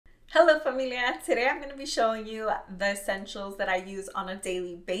Hello familia, today I'm going to be showing you the essentials that I use on a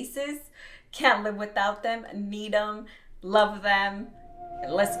daily basis. Can't live without them, need them, love them.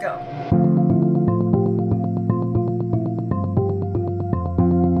 Let's go.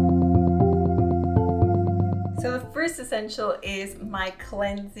 So the first essential is my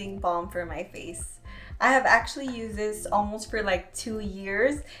cleansing balm for my face. I have actually used this almost for like 2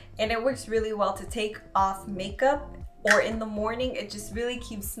 years and it works really well to take off makeup, or in the morning. It just really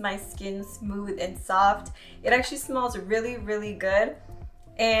keeps my skin smooth and soft. It actually smells really, really good.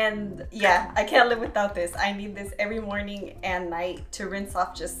 And yeah, I can't live without this. I need this every morning and night to rinse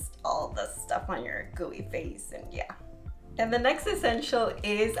off just all the stuff on your gooey face, and yeah. And the next essential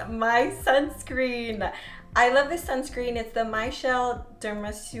is my sunscreen. I love this sunscreen. It's the Michelle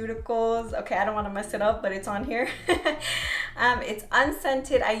Dermaceuticals. Okay, I don't want to mess it up, but it's on here. It's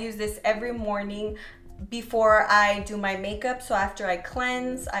unscented. I use this every morning before I do my makeup. So after I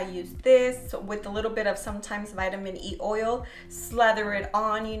cleanse, I use this with a little bit of sometimes vitamin E oil, slather it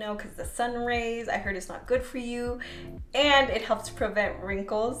on, you know, because the sun rays, I heard it's not good for you, and it helps prevent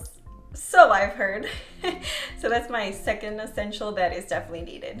wrinkles, so I've heard. So that's my second essential that is definitely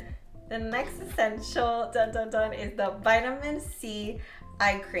needed. The next essential, is the vitamin C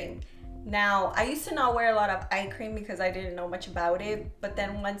eye cream. Now, I used to not wear a lot of eye cream because I didn't know much about it, but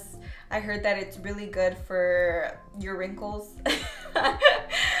then once I heard that it's really good for your wrinkles,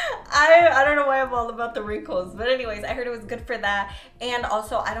 I don't know why I'm all about the wrinkles, but anyways, I heard it was good for that. And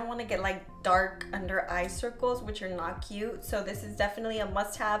also, I don't want to get like dark under eye circles, which are not cute. So this is definitely a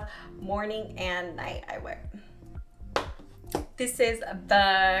must-have morning and night eyewear. This is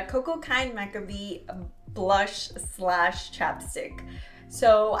the Coco Kind Maccabee blush slash chapstick.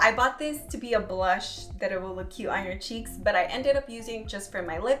 So I bought this to be a blush that it will look cute on your cheeks, but I ended up using it just for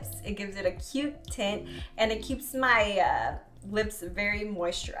my lips. It gives it a cute tint and it keeps my lips very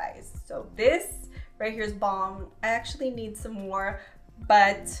moisturized. So this right here is bomb. I actually need some more,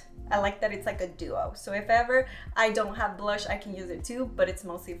 but I like that it's like a duo. So if ever I don't have blush, I can use it too, but it's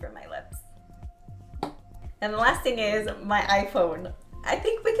mostly for my lips. And the last thing is my iPhone. I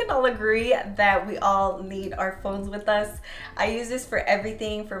think we can all agree that we all need our phones with us. I use this for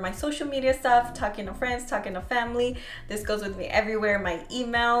everything, for my social media stuff, talking to friends, talking to family. This goes with me everywhere, my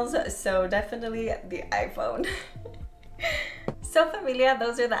emails, so definitely the iPhone. So familia,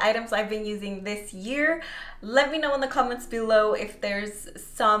 those are the items I've been using this year. Let me know in the comments below if there's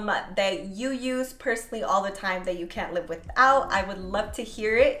some that you use personally all the time that you can't live without. I would love to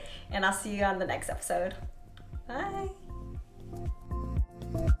hear it, and I'll see you on the next episode. Bye.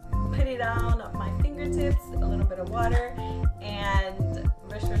 Put it on my fingertips, a little bit of water, and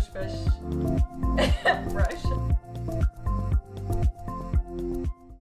brush, brush, brush, brush.